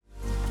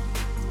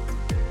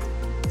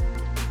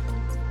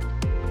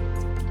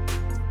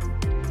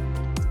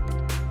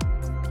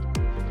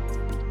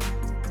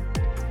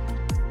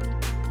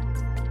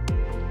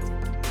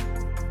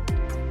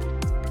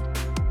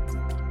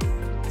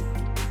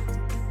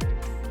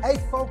Hey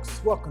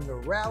folks, welcome to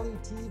Rally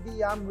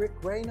TV. I'm Rick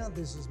Reyna.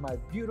 This is my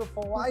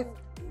beautiful wife,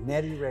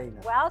 Nettie Reyna.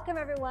 Welcome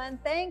everyone.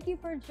 Thank you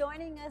for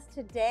joining us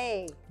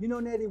today. You know,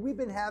 Nettie, we've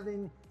been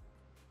having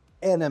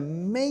an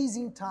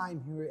amazing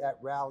time here at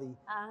Rally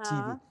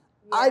TV. Yes.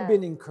 I've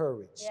been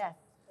encouraged. Yes,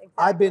 exactly.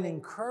 I've been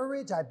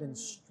encouraged. I've been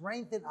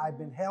strengthened. I've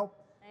been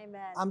helped. Amen.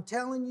 I'm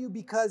telling you,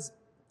 because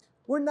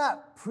we're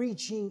not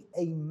preaching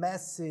a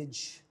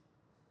message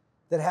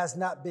that has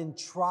not been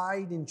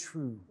tried and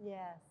true.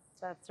 Yes,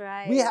 that's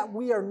right.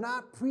 We are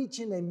not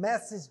preaching a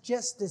message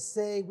just to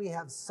say we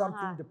have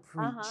something to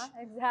preach.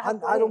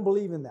 Exactly. I don't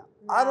believe in that.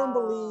 No. I don't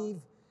believe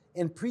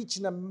in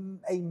preaching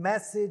a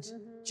message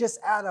just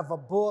out of a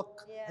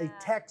book, a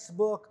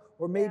textbook,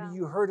 or maybe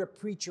you heard a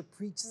preacher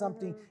preach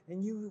something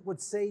and you would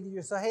say to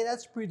yourself, hey,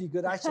 that's pretty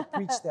good. I should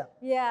preach that.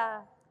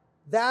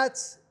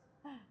 That's,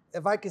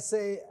 if I could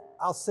say,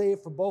 I'll say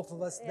it for both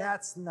of us,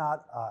 that's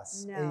not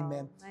us. No.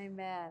 Amen.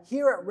 Amen.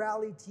 Here at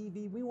Rally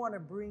TV, we want to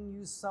bring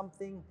you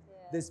something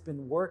that's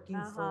been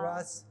working for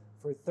us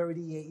for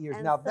 38 years.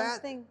 And now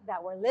something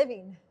that we're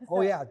living.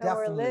 Oh yeah, that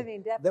definitely. We're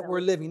living, definitely. That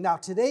we're living. Now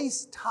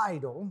today's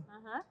title,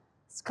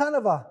 it's kind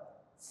of a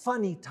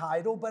funny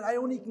title, but I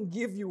only can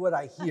give you what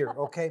I hear,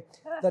 okay?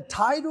 The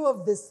title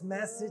of this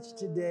message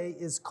today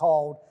is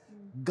called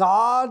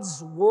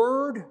God's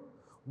Word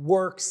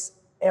Works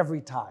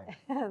Every Time.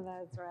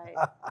 That's right.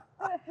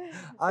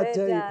 I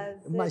tell you,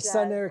 my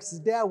son Eric says,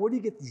 Dad, where do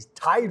you get these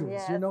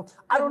titles? You know,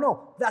 I don't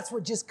know. That's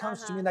what just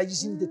comes to me, and I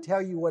just need to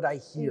tell you what I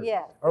hear.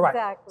 Yes, all right.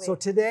 exactly. So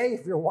today,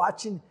 if you're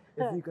watching,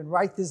 if you can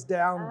write this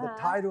down, the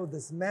title of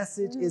this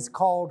message is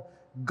called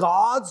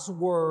God's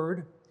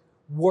Word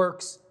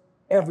Works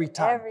Every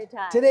Time. Every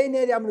time. Today,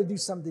 Nettie, I'm going to do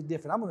something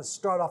different. I'm going to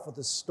start off with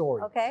a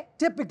story. Okay.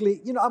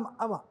 Typically, you know,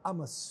 I'm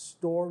a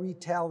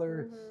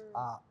storyteller.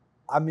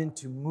 I'm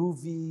into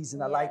movies,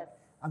 and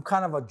I'm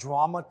kind of a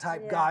drama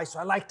type guy, so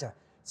I like to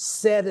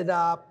set it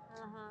up.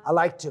 I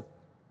like to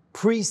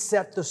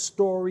preset the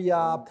story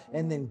up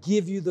and then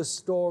give you the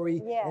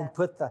story and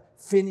put the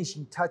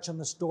finishing touch on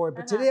the story.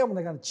 But today I'm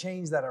going to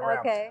change that around.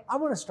 Okay. I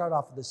want to start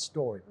off with this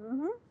story.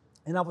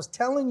 And I was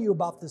telling you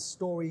about this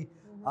story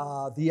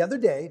the other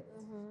day,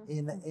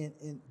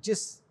 and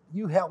just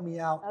you help me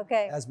out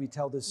as we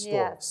tell this story.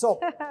 Yes. So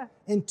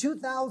in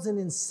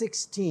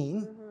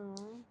 2016,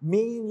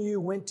 me and you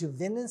went to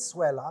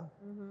Venezuela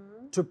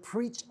to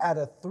preach at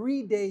a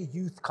 3-day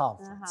youth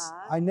conference.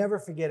 I never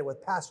forget it,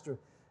 with Pastor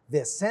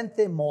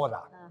Vicente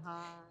Mora.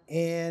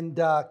 And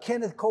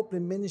Kenneth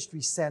Copeland Ministry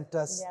sent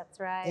us.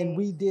 That's right. And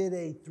we did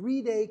a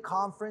 3-day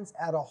conference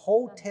at a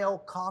hotel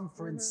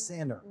conference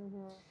center.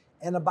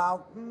 And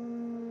about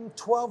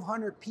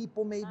 1,200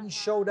 people maybe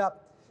showed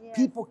up.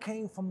 People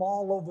came from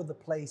all over the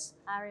place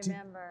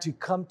to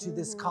come to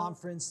this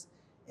conference.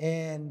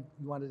 And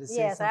you wanted to say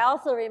something? Yes, I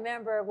also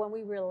remember when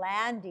we were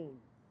landing.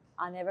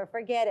 I'll never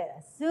forget it.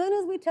 As soon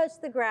as we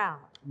touched the ground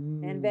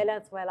in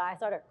Venezuela, I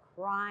started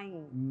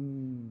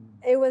crying.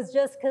 It was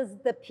just because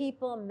the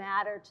people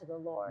matter to the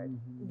Lord.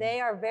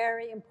 They are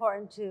very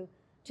important to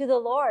the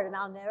Lord, and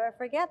I'll never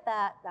forget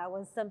that. That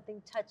was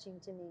something touching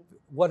to me.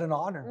 What an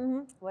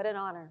honor. What an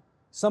honor.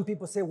 Some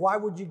people say, why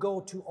would you go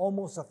to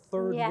almost a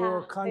third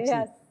world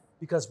country?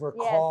 Because we're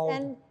called.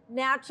 And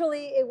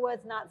naturally, it was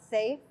not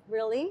safe,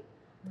 really.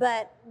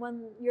 But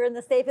when you're in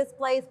the safest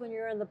place, when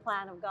you're in the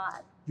plan of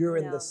God. You're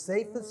in the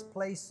safest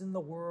place in the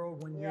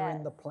world when you're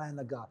in the plan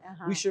of God.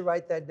 We should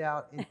write that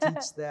down and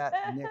teach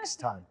that next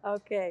time.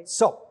 Okay.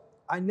 So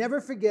I never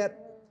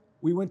forget,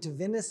 we went to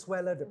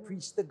Venezuela to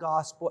preach the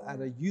gospel at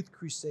a youth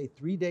crusade,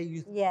 3-day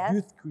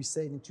youth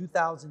crusade in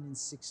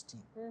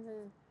 2016.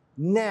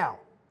 Now,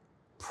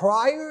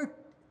 prior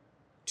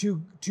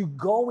to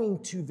going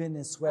to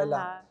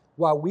Venezuela,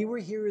 while we were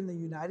here in the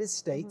United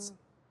States,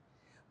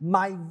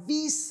 my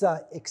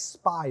visa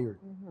expired.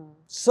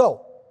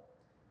 So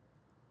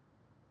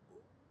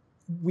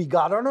we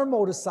got on our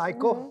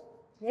motorcycle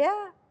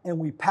and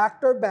we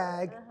packed our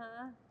bag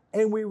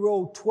and we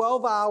rode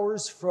 12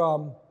 hours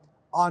from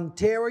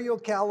Ontario,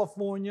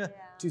 California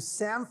to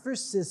San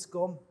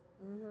Francisco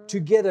to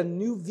get a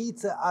new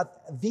visa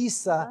at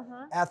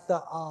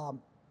the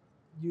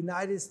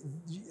United...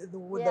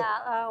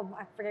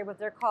 I forget what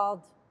they're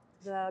called.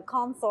 The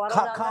consul.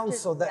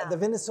 The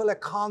Venezuela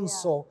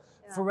consul.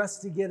 For us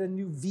to get a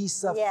new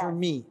visa for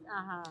me.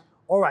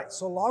 All right,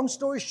 so long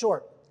story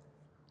short,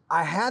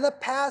 I had a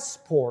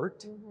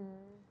passport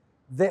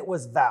that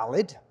was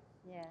valid,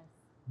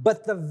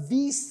 but the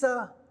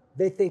visa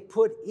that they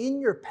put in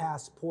your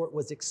passport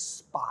was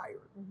expired.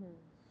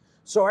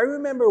 So I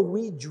remember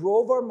we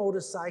drove our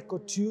motorcycle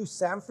to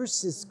San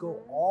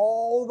Francisco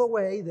all the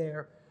way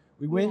there.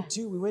 We went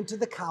to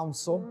the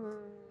council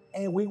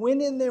and we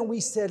went in there and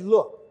we said,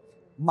 look,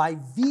 my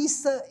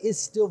visa is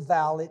still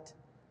valid,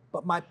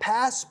 but my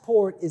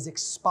passport is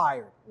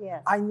expired.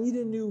 I need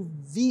a new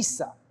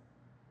visa.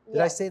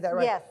 Did I say that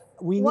right? Yes.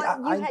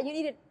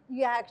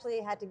 You actually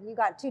had to, you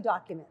got 2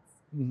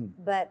 documents,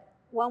 but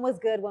one was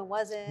good, one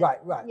wasn't. Right.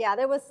 Yeah,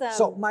 there was some.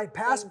 So my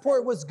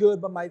passport was good,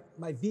 but my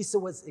visa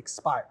was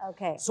expired.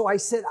 Okay. So I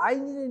said, I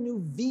need a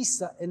new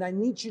visa and I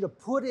need you to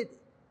put it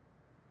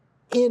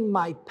in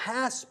my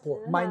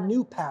passport, my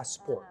new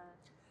passport.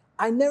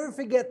 I never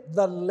forget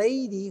the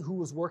lady who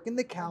was working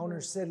the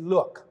counter said,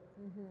 look,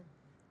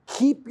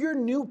 keep your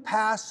new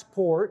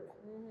passport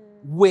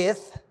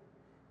with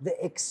the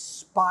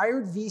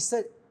expired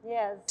visa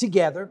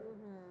together.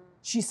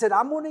 She said,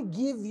 I'm going to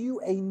give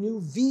you a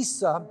new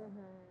visa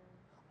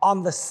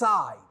on the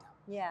side.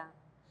 Yeah.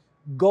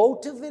 Go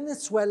to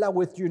Venezuela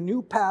with your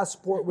new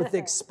passport with the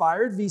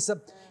expired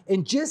visa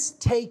and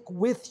just take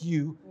with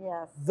you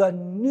the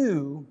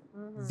new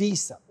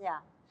visa. Yeah.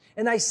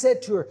 And I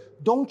said to her,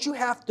 don't you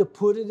have to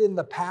put it in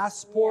the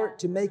passport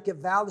to make it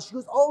valid? She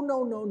goes, oh,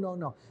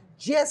 no.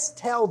 Just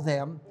tell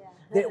them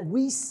that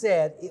we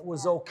said it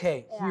was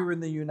okay here in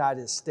the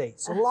United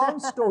States. So long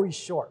story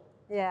short,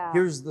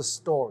 here's the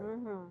story.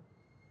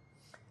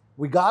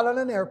 We got on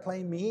an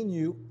airplane, me and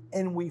you,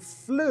 and we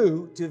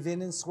flew to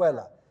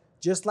Venezuela.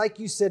 Just like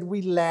you said,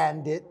 we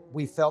landed.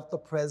 We felt the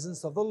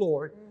presence of the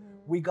Lord.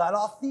 We got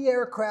off the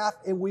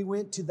aircraft and we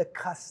went to the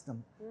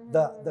custom,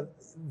 the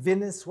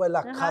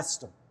Venezuela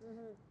custom.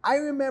 I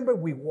remember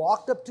we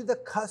walked up to the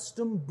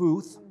custom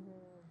booth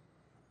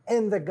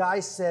and the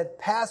guy said,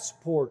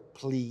 passport,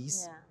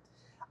 please. Yeah.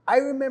 I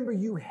remember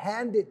you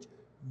handed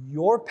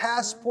your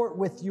passport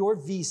with your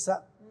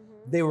visa.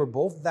 They were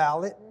both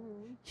valid.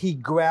 He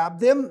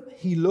grabbed them.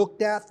 He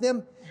looked at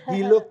them.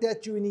 He looked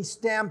at you and he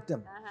stamped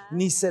them.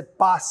 And he said,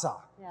 pasa.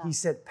 He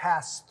said,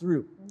 pass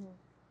through.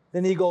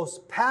 Then he goes,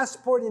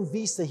 passport and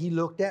visa. He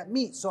looked at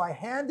me. So I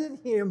handed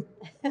him,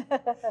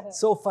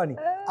 so funny.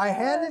 I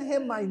handed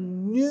him my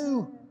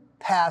new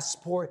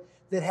passport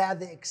that had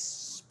the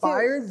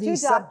expired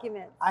visa. 2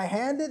 documents. I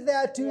handed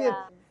that to him.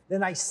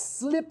 Then I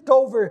slipped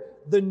over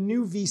the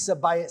new visa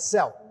by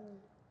itself.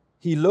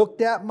 He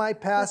looked at my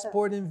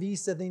passport and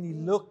visa, then he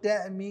looked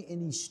at me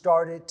and he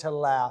started to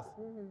laugh.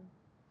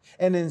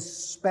 And in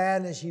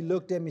Spanish, he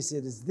looked at me and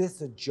said, is this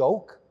a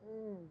joke?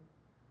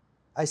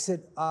 I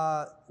said,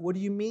 what do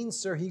you mean,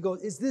 sir? He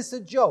goes, is this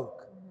a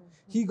joke?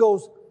 He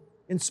goes,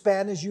 in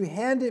Spanish, you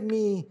handed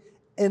me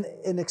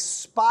an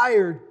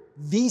expired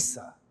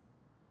visa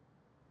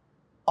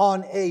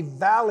on a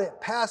valid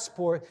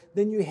passport,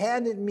 then you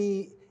handed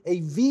me a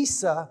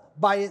visa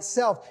by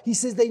itself. He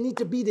says they need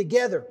to be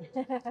together.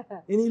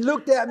 And he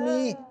looked at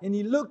me and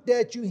he looked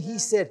at you. He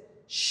said,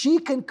 she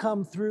can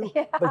come through,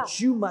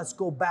 but you must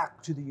go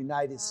back to the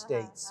United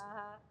States.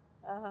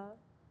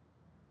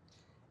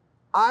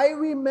 I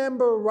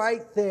remember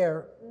right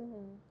there,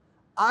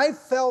 I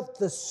felt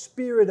the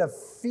spirit of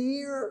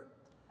fear,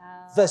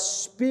 the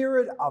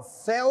spirit of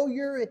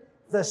failure,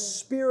 the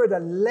spirit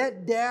of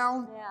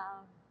letdown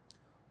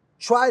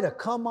try to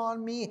come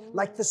on me,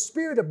 like the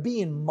spirit of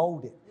being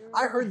molded.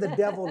 I heard the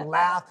devil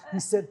laugh. He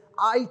said,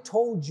 I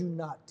told you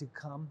not to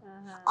come.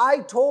 I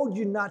told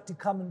you not to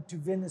come into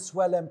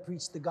Venezuela and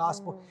preach the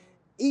gospel.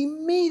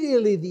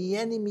 Immediately the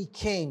enemy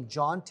came,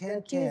 John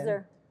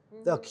 10:10.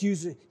 The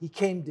accuser, he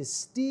came to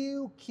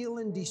steal, kill,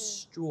 and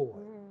destroy.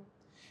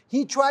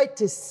 He tried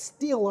to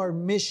steal our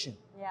mission.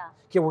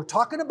 Okay, we're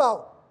talking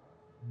about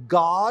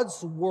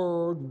God's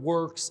word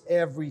works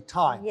every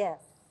time. Yes.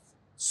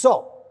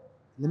 So,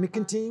 let me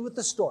continue with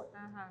the story.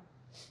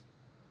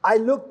 I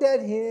looked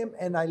at him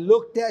and I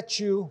looked at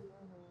you.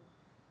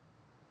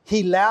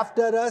 He laughed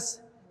at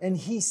us and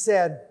he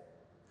said,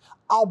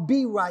 I'll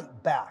be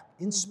right back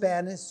in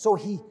Spanish. So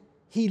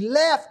he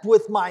left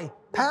with my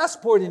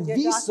passport and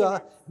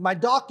visa, my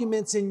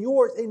documents and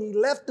yours, and he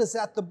left us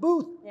at the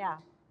booth. Yeah.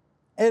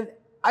 And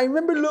I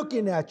remember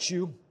looking at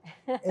you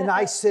and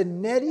I said,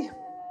 Nettie,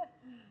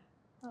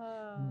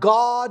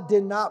 God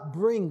did not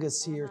bring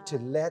us here to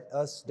let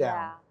us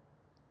down.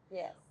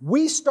 Yes.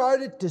 We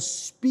started to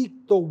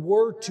speak the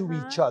word to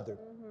each other.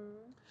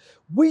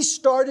 We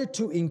started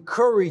to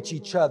encourage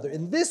each other.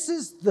 And this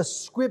is the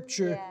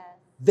scripture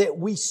that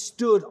we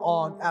stood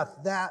on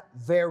at that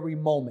very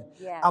moment.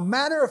 A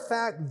matter of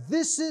fact,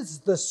 this is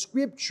the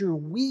scripture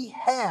we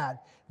had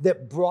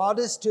that brought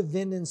us to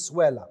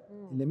Venezuela.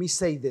 And let me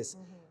say this.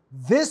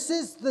 This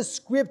is the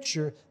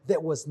scripture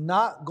that was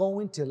not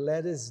going to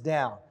let us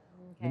down.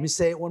 Let me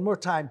say it one more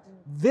time.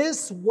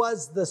 This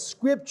was the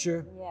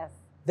scripture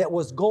that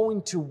was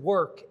going to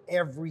work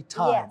every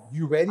time.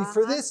 You ready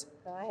for this?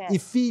 Go ahead.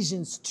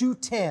 Ephesians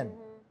 2:10.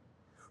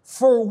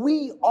 For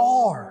we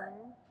are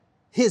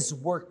his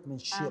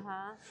workmanship,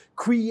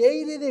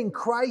 created in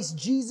Christ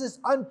Jesus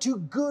unto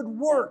good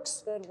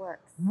works,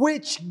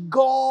 which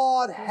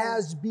God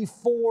has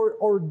before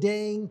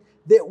ordained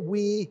that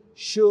we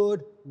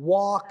should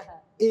walk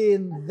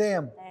in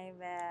them.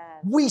 Amen.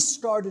 We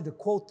started to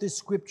quote this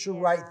scripture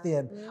right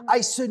then.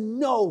 I said,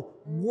 no,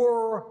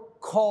 we're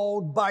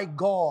called by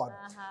God.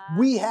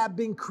 We have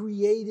been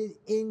created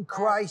in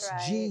Christ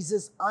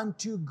Jesus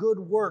unto good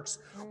works.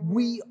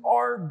 We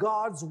are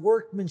God's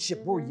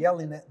workmanship. We're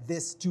yelling at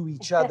this to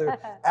each other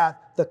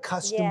at the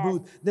custom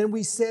booth. Then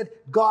we said,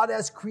 God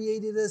has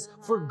created us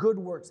for good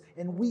works.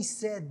 And we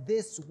said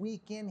this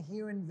weekend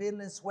here in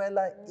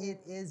Venezuela,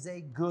 it is a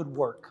good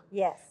work.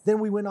 Yes. Then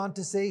we went on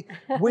to say,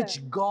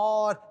 which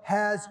God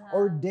has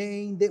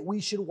ordained that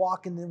we should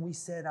walk. And then we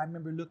said, I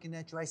remember looking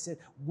at you, I said,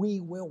 we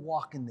will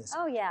walk in this.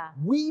 Oh, yeah.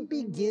 we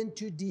begin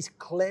to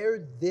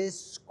declare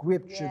this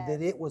scripture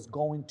that it was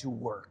going to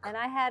work. And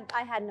I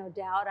had no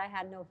doubt. I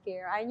had no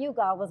fear. I knew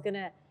God was going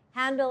to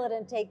handle it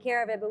and take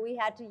care of it, but we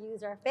had to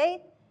use our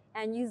faith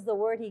and use the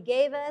word he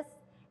gave us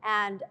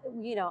and,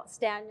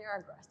 stand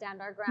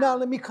our ground. Now,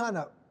 let me kind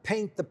of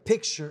paint the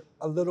picture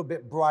a little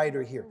bit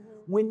brighter here.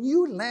 When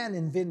you land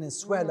in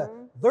Venezuela,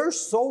 there's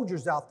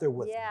soldiers out there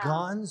with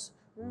guns,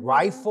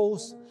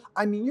 rifles.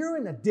 I mean, you're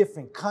in a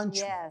different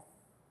country. Yes,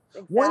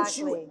 exactly. Once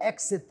you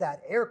exit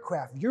that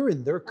aircraft, you're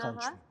in their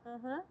country.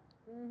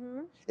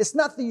 It's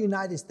not the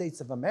United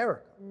States of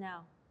America. No.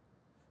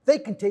 They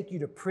can take you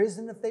to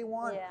prison if they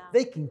want. Yeah.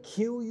 They can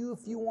kill you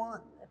if you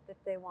want. If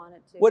they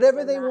wanted to.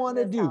 Whatever they want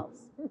to do.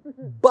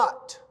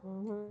 But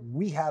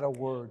we had a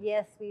word.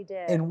 Yes, we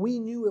did. And we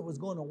knew it was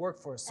going to work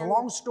for us. So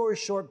long story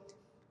short,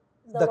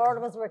 the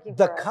Lord was working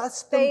for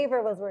us.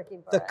 Favor was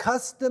working for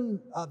us.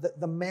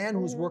 The man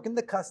who's working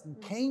the custom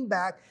came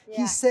back. Yeah.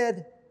 He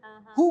said,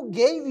 who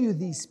gave you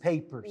these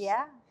papers?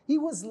 Yeah. He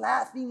was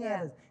laughing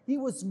at us. He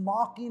was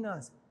mocking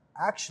us.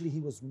 Actually,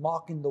 he was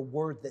mocking the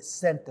word that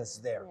sent us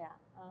there. Yeah.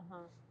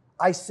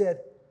 I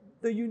said,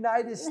 the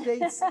United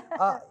States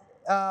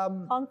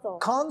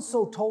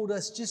consul told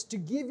us just to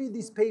give you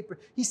these papers.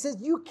 He says,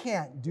 you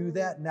can't do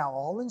that now,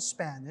 all in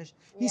Spanish.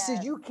 He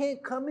says, you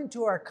can't come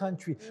into our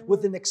country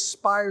with an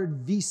expired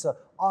visa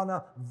on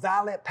a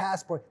valid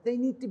passport. They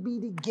need to be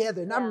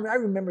together. And I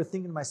remember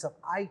thinking to myself,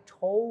 I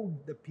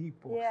told the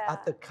people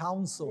at the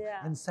council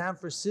in San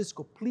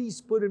Francisco, please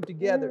put them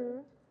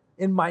together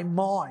in my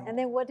mind. And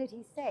then what did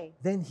he say?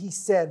 Then he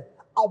said,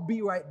 I'll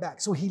be right back.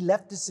 So he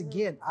left us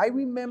again. I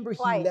remember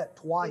he left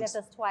twice. He left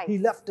us twice. He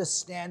left us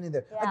standing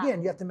there. Yeah.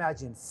 Again, you have to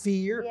imagine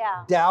fear,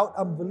 doubt,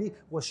 unbelief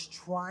was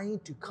trying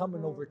to come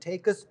and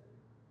overtake us.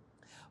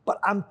 But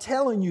I'm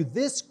telling you,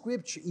 this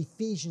scripture,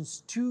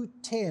 Ephesians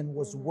 2:10,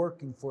 was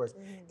working for us.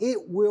 It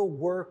will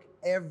work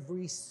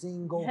every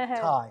single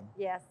time.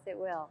 Yes, it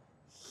will.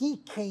 He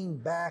came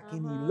back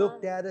and he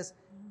looked at us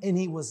and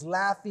he was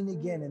laughing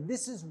again. And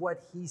this is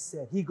what he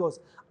said. He goes,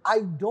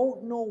 I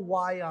don't know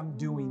why I'm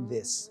doing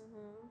this.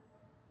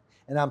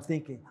 And I'm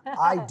thinking,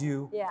 I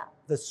do.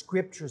 The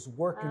scripture's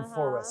working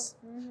for us.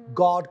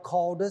 God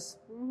called us.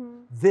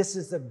 This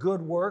is a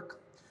good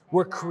work.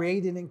 We're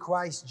created in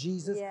Christ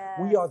Jesus.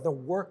 We are the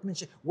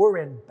workmanship. We're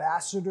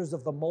ambassadors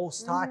of the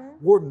Most High.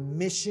 We're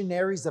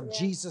missionaries of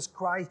Jesus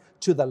Christ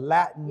to the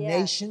Latin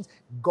nations.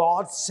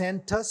 God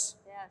sent us.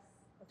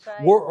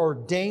 Right. We're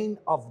ordained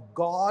of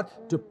God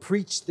to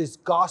preach this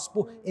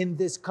gospel in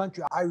this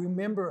country. I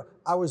remember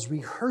I was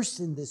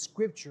rehearsing this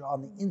scripture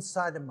on the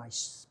inside of my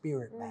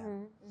spirit,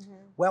 man.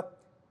 Well,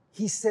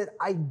 he said,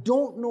 I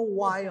don't know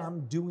why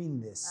I'm doing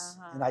this.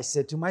 And I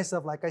said to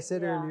myself, like I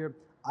said earlier,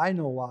 I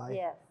know why.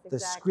 Yes, exactly. The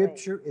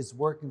scripture is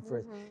working for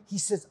us. He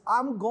says,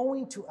 I'm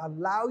going to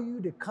allow you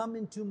to come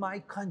into my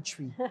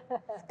country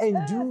and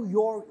do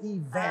your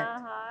event.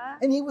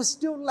 And he was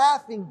still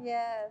laughing.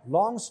 Yes.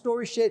 Long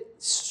story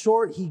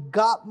short, he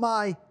got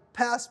my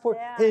passport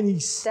and he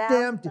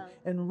stamped it.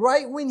 And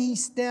right when he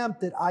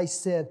stamped it, I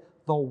said,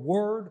 the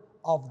word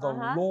of the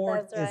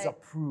Lord is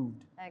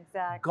approved.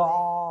 Exactly.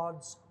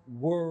 God's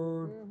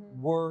word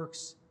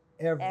works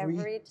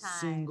every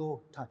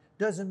single time.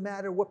 Doesn't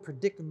matter what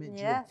predicament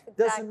you're in.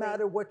 Doesn't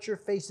matter what you're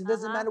facing.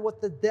 Doesn't matter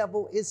what the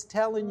devil is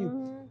telling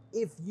you.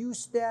 If you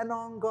stand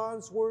on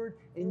God's word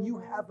and you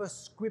have a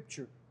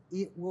scripture,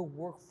 it will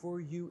work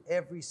for you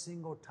every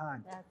single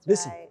time.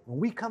 Listen, when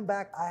we come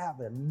back, I have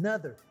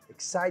another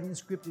exciting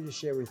scripture to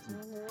share with you.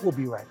 We'll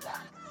be right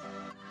back.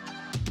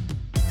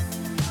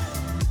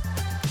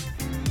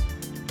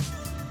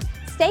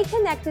 Stay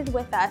connected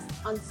with us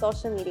on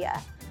social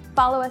media.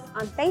 Follow us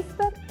on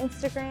Facebook,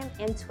 Instagram,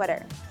 and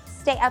Twitter.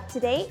 Stay up to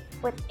date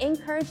with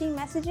encouraging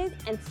messages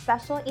and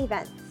special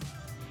events.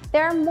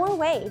 There are more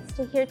ways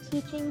to hear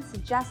teachings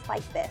just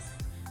like this.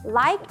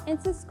 Like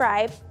and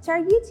subscribe to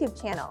our YouTube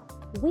channel.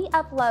 We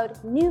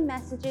upload new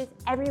messages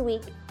every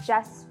week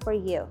just for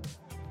you.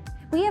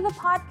 We have a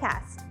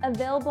podcast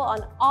available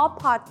on all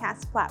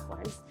podcast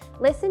platforms.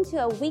 Listen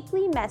to a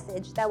weekly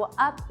message that will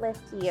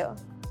uplift you.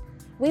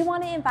 We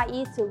want to invite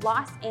you to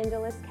Los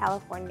Angeles,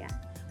 California.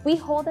 We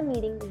hold a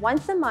meeting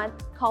once a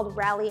month called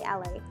Rally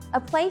LA,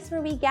 a place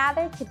where we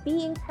gather to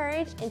be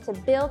encouraged and to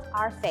build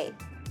our faith.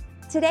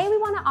 Today, we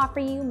want to offer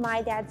you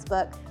my dad's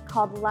book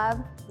called Love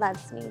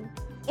Loves Me.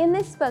 In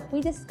this book, we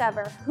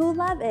discover who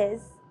love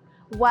is,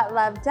 what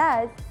love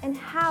does, and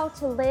how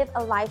to live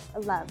a life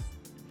of love.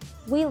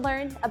 We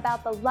learned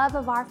about the love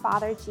of our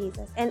Father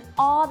Jesus and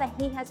all that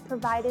He has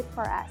provided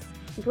for us.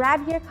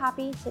 Grab your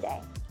copy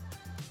today.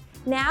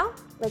 Now,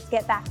 let's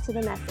get back to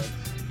the message.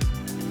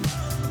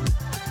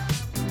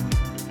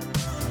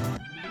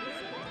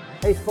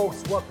 Hey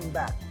folks, welcome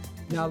back.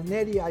 Now,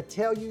 Nettie, I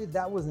tell you,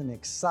 that was an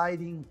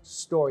exciting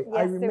story. Yes,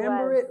 I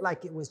remember it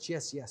like it was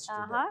just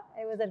yesterday.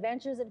 It was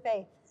Adventures in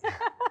Faith.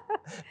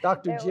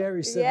 Dr.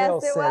 Jerry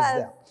Savelle says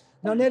that.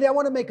 Now, Nettie, I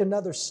want to make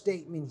another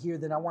statement here,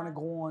 then I want to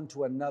go on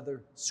to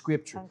another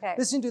scripture. Okay.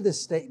 Listen to this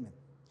statement.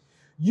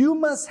 You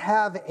must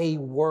have a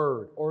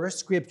word or a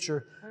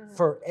scripture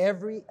for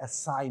every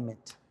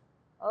assignment.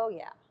 Oh,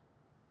 yeah.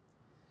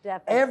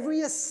 Definitely.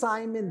 Every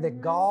assignment that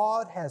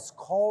God has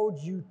called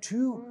you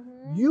to,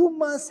 you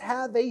must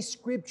have a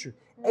scripture,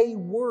 a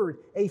word,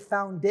 a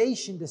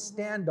foundation to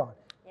stand on.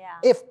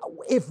 Yeah.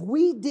 If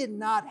we did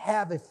not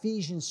have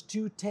Ephesians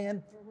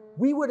 2:10,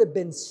 we would have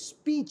been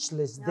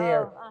speechless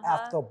there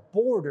at the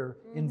border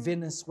in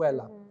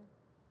Venezuela.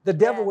 The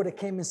devil would have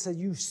came and said,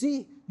 you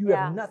see, you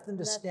have nothing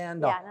to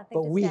stand on.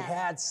 But we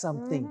had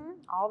something.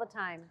 All the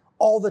time.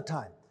 All the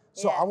time.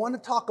 So I want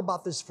to talk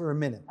about this for a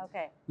minute.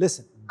 Okay.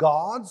 Listen,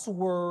 God's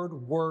word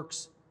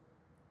works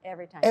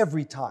Every time.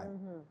 every time,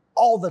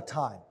 all the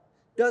time.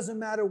 Doesn't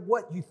matter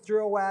what you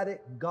throw at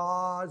it,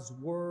 God's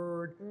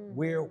word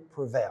will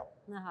prevail.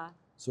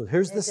 So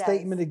here's the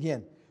statement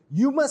again.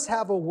 You must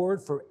have a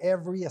word for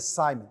every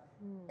assignment.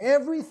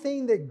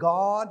 Everything that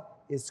God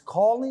is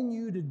calling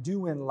you to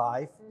do in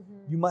life,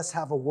 you must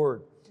have a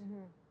word.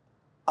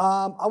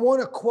 I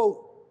want to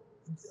quote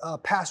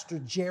Pastor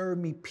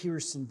Jeremy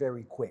Pearson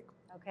very quick.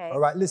 Okay. All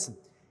right, listen.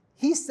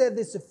 He said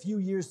this a few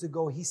years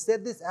ago. He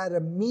said this at a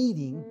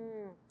meeting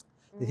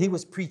that he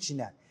was preaching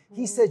at.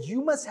 He said,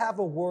 you must have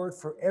a word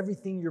for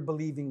everything you're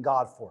believing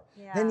God for.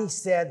 Then he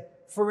said,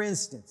 for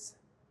instance,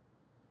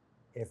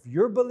 if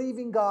you're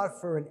believing God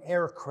for an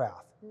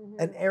aircraft,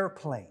 an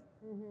airplane,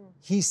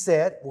 he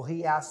said, well,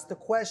 he asked the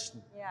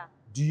question,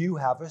 do you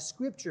have a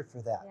scripture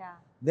for that?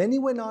 Then he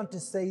went on to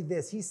say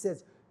this. He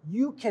says,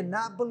 you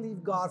cannot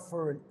believe God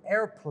for an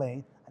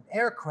airplane, an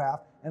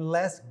aircraft,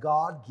 unless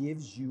God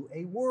gives you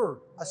a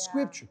word, a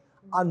scripture.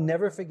 I'll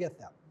never forget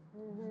that.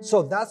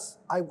 So that's,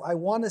 I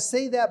want to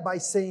say that by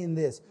saying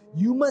this.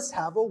 You must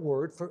have a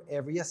word for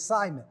every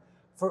assignment.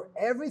 For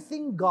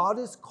everything God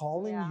is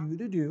calling you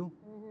to do,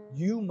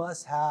 you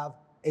must have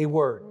a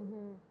word,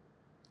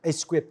 a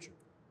scripture.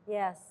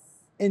 Yes.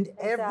 In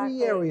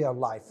every area of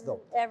life,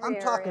 though. Every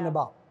I'm talking area.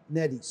 about,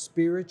 Nettie,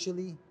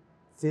 spiritually,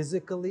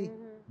 physically,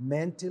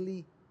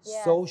 mentally,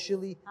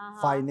 socially,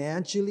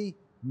 financially,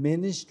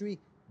 ministry,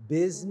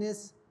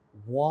 business,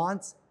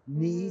 wants,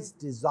 needs,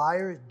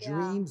 desires,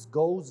 dreams,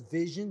 goals,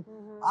 vision.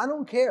 I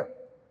don't care.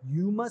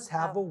 You must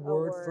have a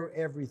word for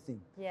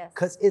everything. Yes.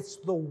 Because it's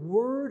the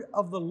word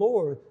of the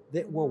Lord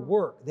that will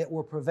work, that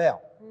will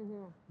prevail.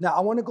 Now, I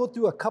want to go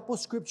through a couple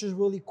scriptures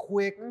really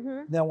quick.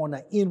 Then I want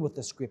to end with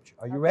the scripture.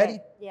 Are you ready?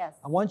 Yes.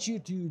 I want you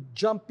to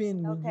jump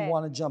in when you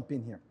want to jump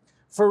in here.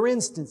 For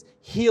instance,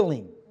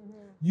 healing.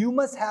 You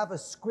must have a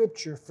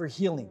scripture for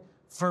healing.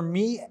 For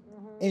me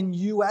and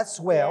you as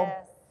well.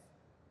 Yes.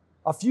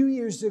 A few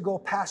years ago,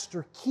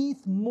 Pastor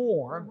Keith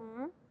Moore,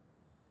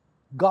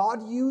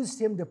 God used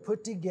him to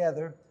put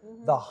together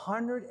the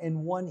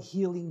 101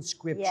 healing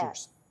scriptures.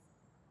 Yes.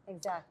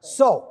 Exactly.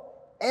 So,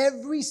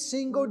 every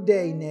single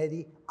day,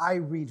 Nettie, I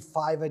read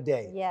 5 a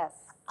day. Yes.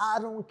 I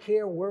don't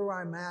care where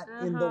I'm at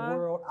in the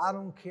world. I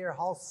don't care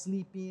how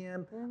sleepy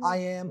I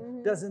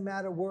am. Doesn't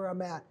matter where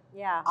I'm at.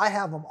 Yeah. I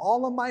have them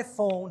all on my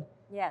phone.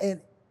 Yes.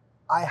 And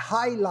I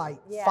highlight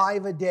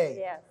 5 a day.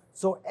 Yes.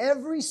 So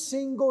every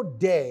single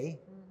day,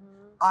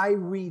 I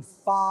read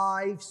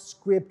 5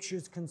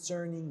 scriptures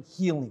concerning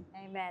healing.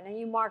 Amen. And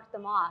you marked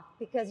them off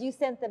because you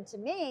sent them to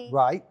me.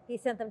 Right. He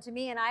sent them to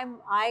me, and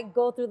I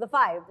go through the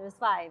 5. There's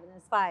 5, and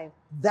there's 5.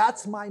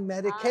 That's my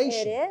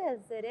medication. It is.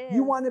 It is.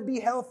 You want to be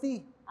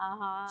healthy?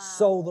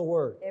 Sow the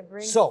word. It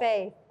brings so,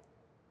 faith.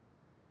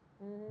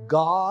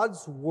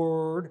 God's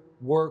word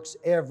works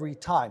every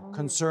time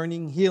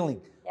concerning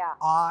healing. Yeah.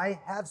 I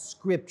have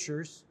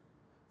scriptures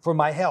for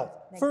my health.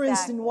 For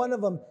instance, one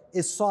of them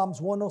is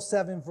Psalms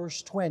 107,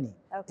 verse 20.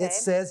 Okay. It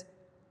says,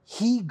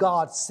 He,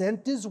 God,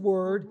 sent His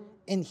word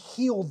and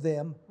healed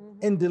them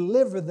and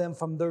delivered them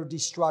from their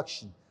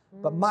destruction.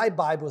 But my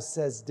Bible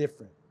says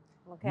different.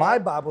 Okay. My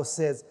Bible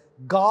says,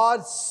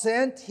 God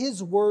sent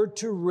His word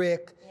to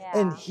Rick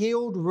and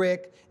healed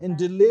Rick and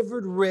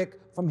delivered Rick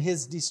from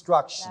his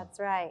destruction. That's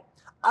right.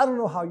 I don't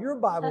know how your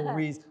Bible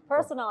reads.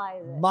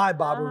 Personalize it. My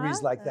Bible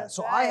reads like that.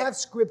 So I have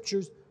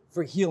scriptures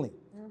for healing.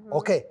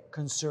 Okay,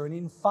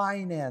 concerning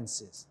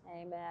finances.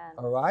 Amen.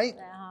 All right?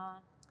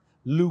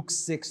 Luke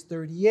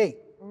 6:38.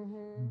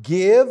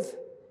 Give,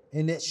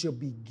 and it shall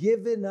be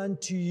given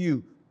unto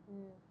you.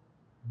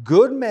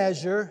 Good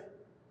measure,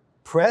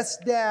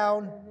 pressed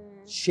down,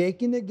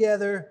 shaken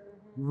together,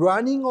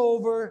 running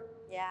over,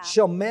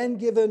 shall men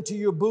give unto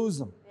your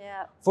bosom.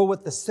 For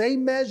with the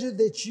same measure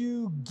that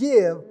you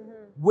give,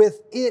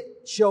 with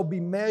it shall be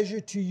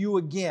measured to you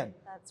again.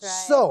 That's right.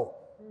 So,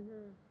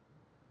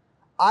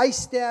 I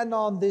stand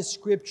on this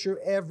scripture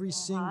every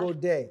single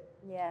day.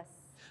 Yes.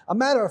 A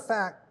matter of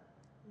fact,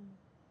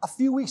 a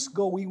few weeks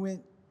ago, we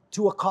went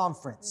to a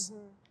conference.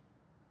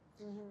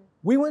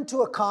 We went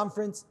to a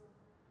conference,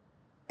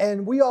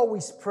 and we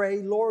always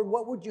pray, Lord,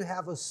 what would you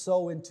have us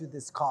sow into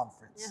this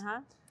conference?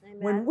 Amen.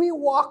 When we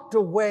walked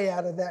away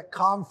out of that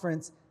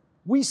conference,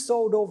 we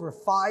sold over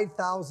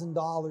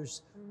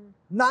 $5,000,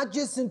 not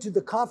just into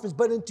the conference,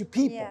 but into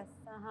people. Yes.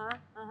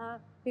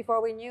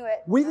 Before we knew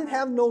it. We didn't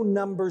have no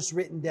numbers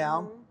written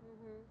down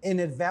in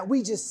advance.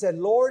 We just said,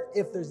 Lord,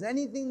 if there's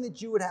anything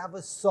that you would have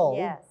us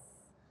sow,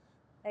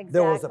 Exactly.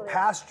 There was a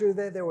pastor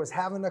there was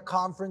having a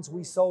conference,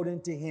 we sold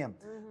into him.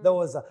 There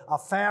was a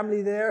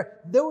family there.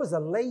 There was a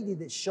lady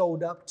that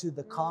showed up to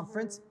the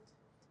conference,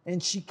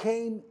 and she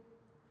came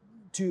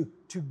to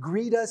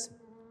greet us.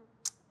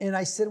 And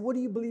I said, what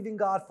do you believe in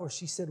God for?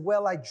 She said,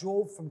 well, I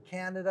drove from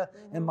Canada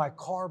and my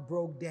car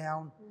broke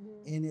down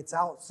and it's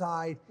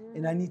outside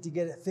and I need to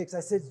get it fixed. I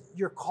said,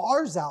 your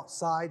car's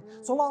outside.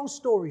 So long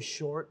story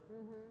short,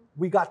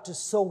 we got to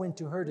sow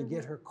into her to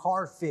get her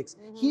car fixed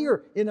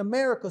here in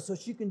America so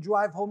she can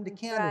drive home to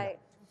Canada. Right.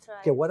 That's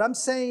right. Okay, what I'm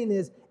saying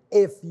is,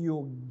 if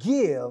you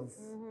give,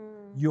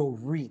 you'll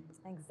reap.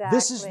 Exactly.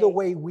 This is the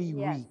way we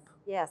reap.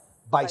 Yes.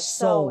 By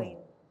sowing.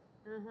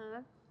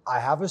 Uh-huh. I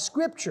have a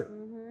scripture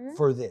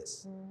for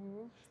this.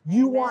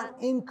 You want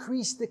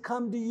increase to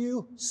come to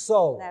you?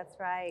 Sow. That's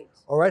right.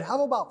 All right,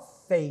 how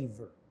about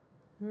favor?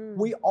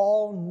 We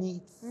all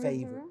need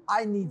favor.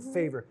 I need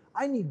favor.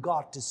 I need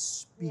God to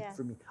speak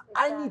for me.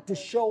 I need to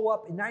show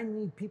up and I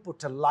need people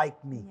to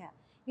like me. Yeah.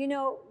 You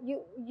know,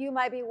 you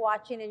might be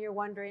watching and you're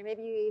wondering,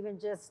 maybe you even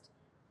just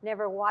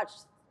never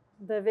watched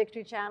the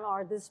Victory Channel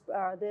or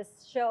this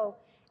show,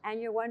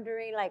 and you're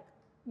wondering, like,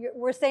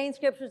 we're saying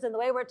scriptures and the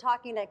way we're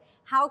talking, like,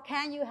 how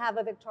can you have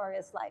a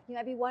victorious life? You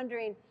might be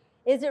wondering,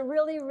 is it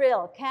really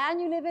real? Can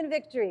you live in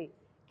victory?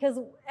 Because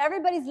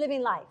everybody's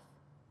living life,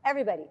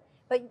 everybody.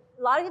 But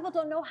a lot of people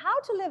don't know how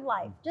to live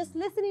life, just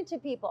listening to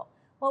people.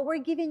 Well, we're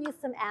giving you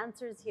some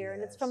answers here,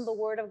 and it's from the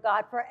Word of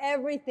God for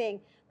everything.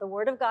 The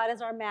Word of God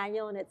is our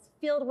manual, and it's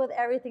filled with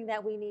everything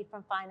that we need,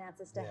 from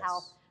finances to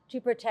health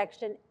to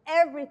protection.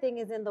 Everything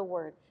is in the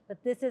Word.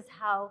 But this is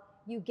how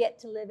you get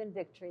to live in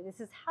victory. This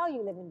is how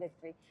you live in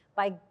victory,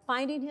 by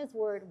finding His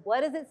Word.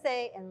 What does it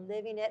say? And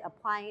living it,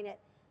 applying it.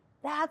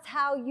 That's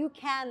how you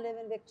can live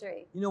in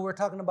victory. You know, we're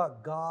talking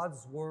about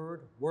God's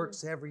word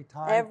works every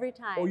time. Every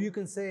time. Or you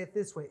can say it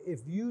this way.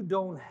 If you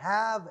don't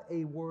have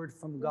a word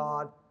from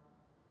God,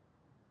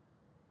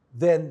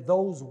 then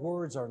those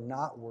words are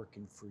not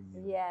working for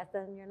you. Yes,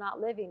 then you're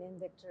not living in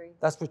victory.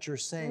 That's what you're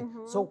saying.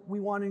 So we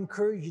want to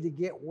encourage you to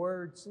get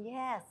words.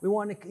 Yes. We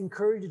want to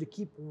encourage you to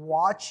keep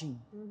watching,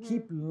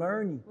 keep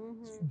learning.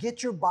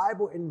 Get your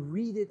Bible and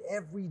read it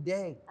every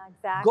day.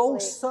 Exactly. Go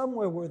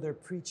somewhere where they're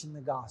preaching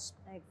the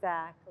gospel.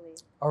 Exactly.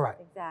 All right.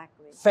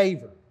 Exactly.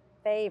 Favor.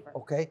 Favor.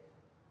 Okay.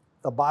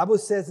 The Bible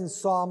says in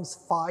Psalms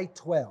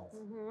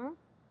 5:12,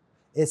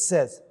 it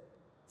says,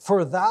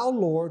 for thou,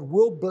 Lord,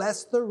 will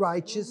bless the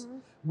righteous.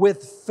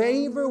 With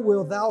favor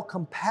will thou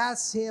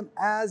compass him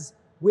as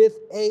with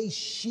a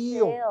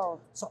shield.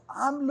 So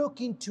I'm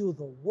looking to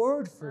the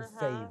word for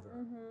favor.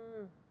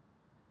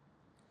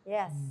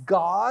 Yes.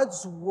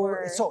 God's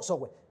word.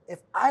 So if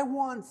I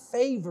want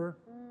favor,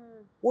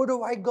 where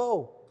do I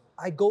go?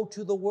 I go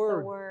to the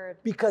word. The word.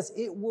 Because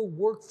it will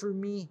work for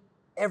me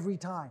every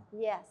time.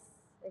 Yes,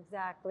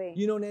 exactly.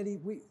 You know, Nettie,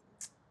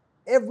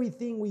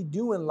 everything we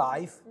do in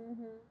life,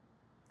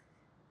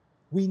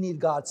 we need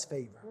God's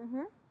favor.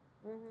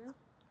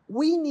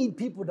 We need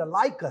people to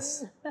like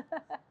us.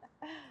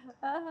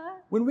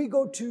 When we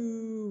go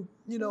to,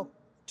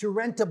 to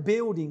rent a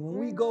building,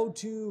 when we go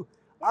to,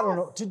 I don't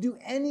know, to do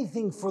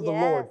anything for the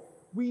Lord,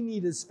 we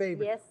need His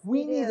favor. Yes,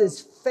 we need His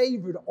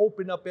favor to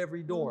open up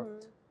every door.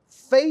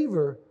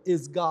 Favor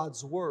is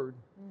God's word,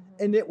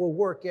 and it will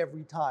work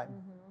every time.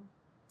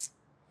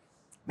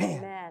 Man,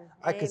 Amen.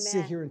 I could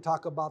sit here and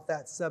talk about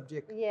that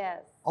subject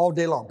all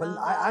day long, but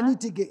I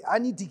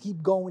need to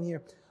keep going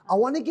here. I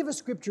want to give a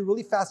scripture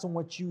really fast on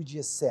what you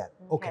just said.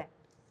 Okay.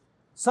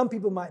 Some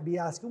people might be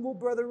asking, well,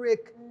 Brother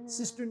Rick,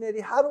 Sister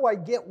Nettie, how do I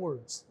get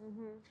words?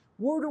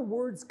 Where do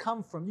words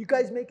come from? You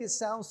guys make it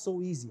sound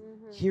so easy.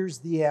 Here's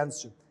the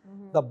answer.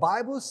 The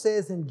Bible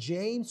says in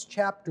James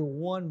chapter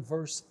 1,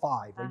 verse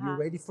 5. Are you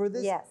ready for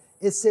this? Yes.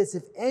 It says,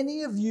 if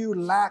any of you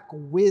lack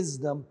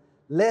wisdom,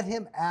 let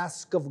him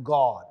ask of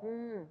God,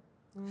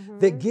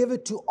 that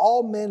giveth to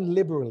all men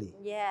liberally,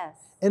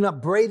 and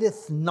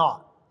upbraideth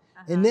not.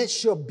 And it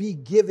shall be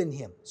given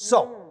him.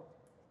 So,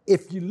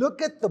 if you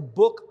look at the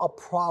book of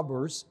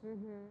Proverbs,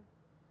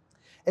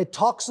 it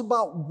talks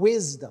about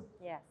wisdom.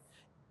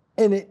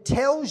 And it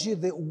tells you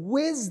that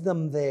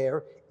wisdom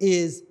there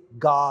is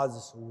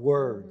God's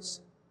words.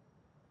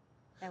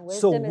 And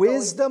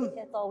wisdom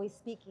is always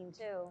speaking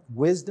too.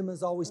 Wisdom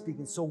is always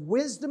speaking. So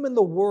wisdom and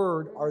the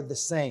word are the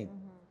same.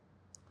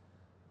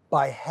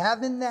 By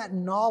having that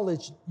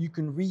knowledge, you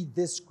can read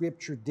this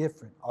scripture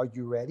different. Are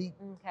you ready?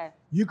 Okay.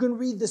 You can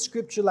read the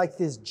scripture like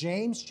this,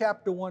 James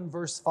chapter 1,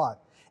 verse 5.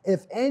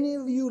 If any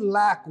of you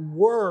lack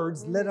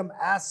words, let him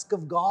ask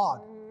of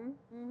God.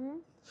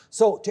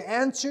 So to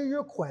answer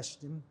your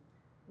question,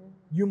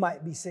 you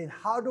might be saying,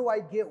 how do I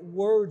get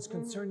words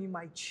concerning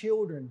my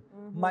children,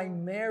 my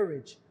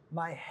marriage,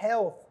 my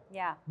health,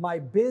 my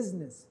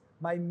business,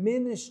 my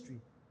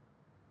ministry,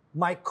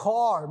 my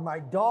car, my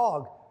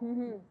dog?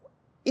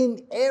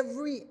 In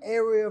every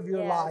area of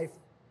your life,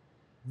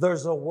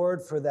 there's a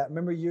word for that.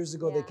 Remember years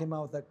ago they came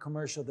out with that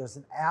commercial. There's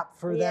an app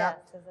for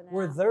that,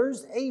 where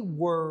there's a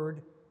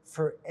word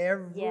for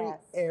every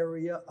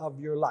area of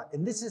your life.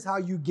 And this is how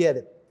you get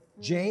it.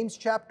 James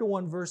chapter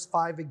 1, verse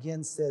 5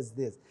 again says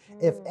this.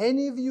 If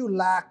any of you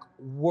lack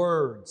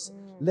words,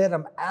 let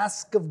him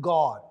ask of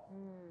God,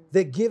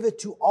 that giveth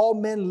to all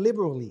men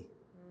liberally,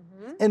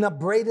 and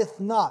upbraideth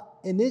not,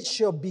 and it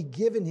shall be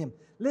given him.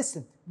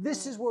 Listen,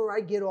 this is where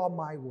I get all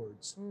my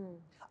words.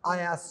 I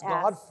ask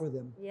God for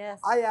them. Yes.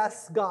 I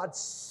ask God,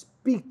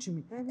 speak to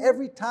me.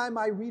 Every time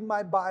I read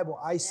my Bible,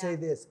 I say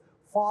this.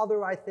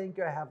 Father, I think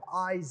I have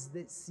eyes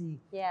that see,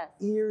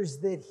 ears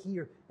that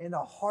hear, and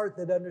a heart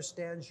that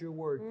understands your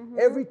word.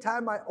 Every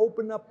time I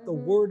open up the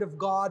word of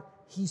God,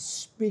 he's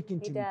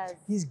speaking to me.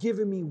 He's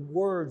giving me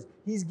words.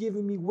 He's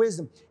giving me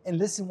wisdom. And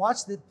listen,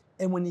 watch this.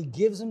 And when he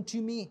gives them to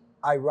me,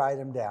 I write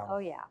them down. Oh,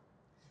 yeah.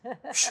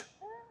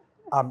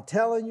 I'm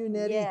telling you,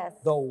 Nettie,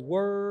 the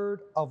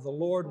word of the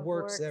Lord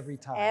works every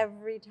time.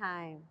 Every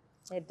time.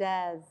 It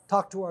does.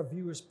 Talk to our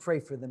viewers. Pray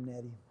for them,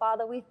 Nettie.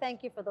 Father, we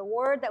thank you for the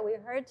word that we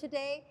heard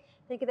today.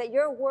 Thank you that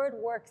your word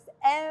works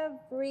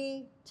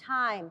every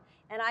time.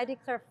 And I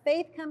declare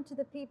faith come to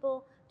the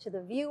people, to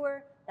the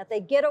viewer, that they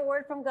get a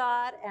word from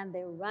God and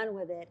they run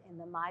with it in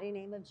the mighty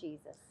name of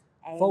Jesus.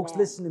 Amen. Folks,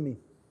 listen to me.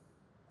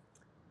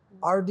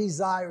 Our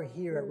desire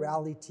here at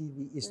Rally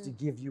TV is to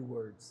give you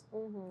words.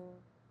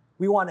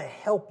 We want to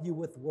help you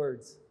with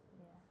words.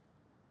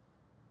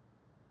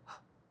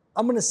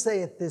 I'm going to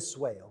say it this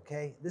way,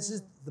 okay? This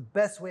is the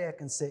best way I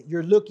can say it.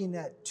 You're looking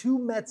at two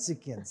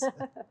Mexicans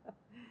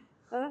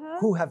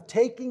who have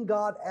taken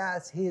God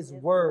as his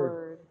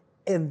word,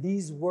 and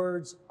these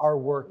words are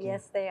working.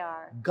 Yes, they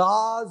are.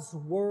 God's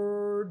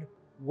word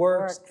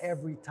works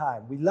every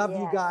time. We love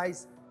you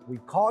guys. We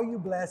call you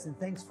blessed, and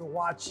thanks for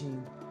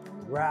watching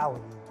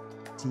Rally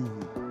TV.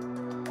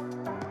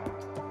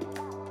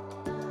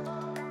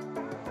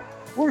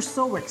 We're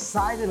so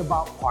excited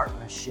about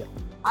partnership.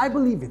 I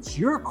believe it's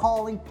your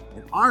calling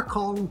and our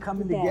calling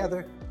coming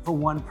together for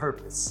one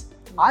purpose.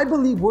 I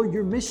believe we're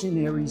your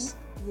missionaries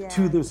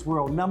to this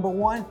world. Number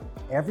one,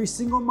 every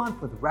single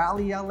month with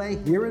Rally LA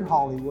here in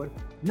Hollywood.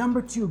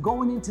 Number two,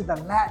 going into the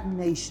Latin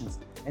nations.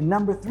 And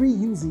number three,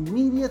 using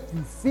media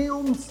through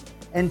films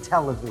and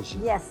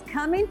television. Yes,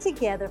 coming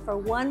together for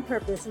one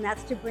purpose, and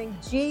that's to bring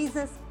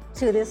Jesus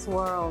to this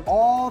world.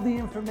 All the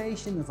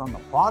information is on the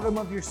bottom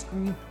of your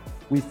screen.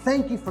 We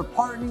thank you for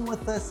partnering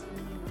with us.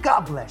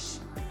 God bless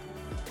you.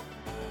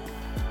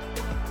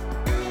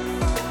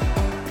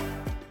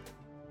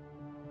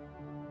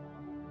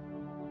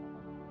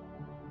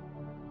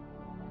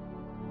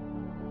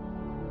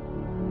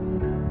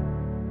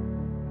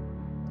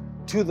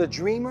 To the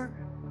dreamer,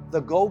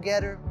 the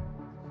go-getter,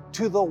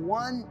 to the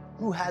one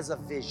who has a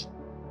vision,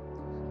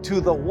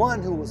 to the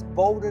one who was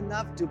bold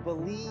enough to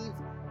believe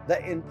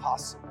the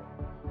impossible.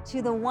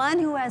 To the one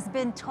who has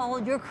been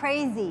told you're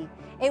crazy,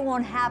 it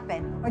won't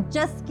happen, or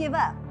just give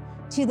up.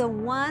 To the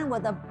one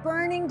with a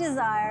burning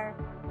desire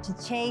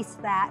to chase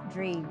that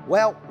dream.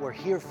 Well, we're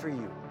here for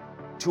you,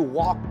 to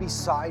walk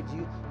beside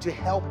you, to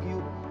help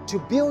you, to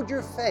build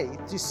your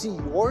faith, to see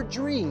your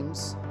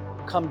dreams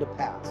come to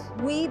pass.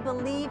 We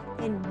believe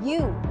in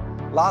you.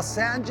 Los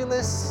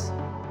Angeles,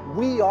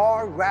 we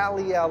are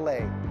Rally LA.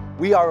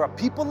 We are a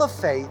people of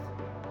faith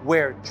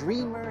where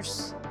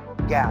dreamers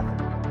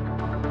gather.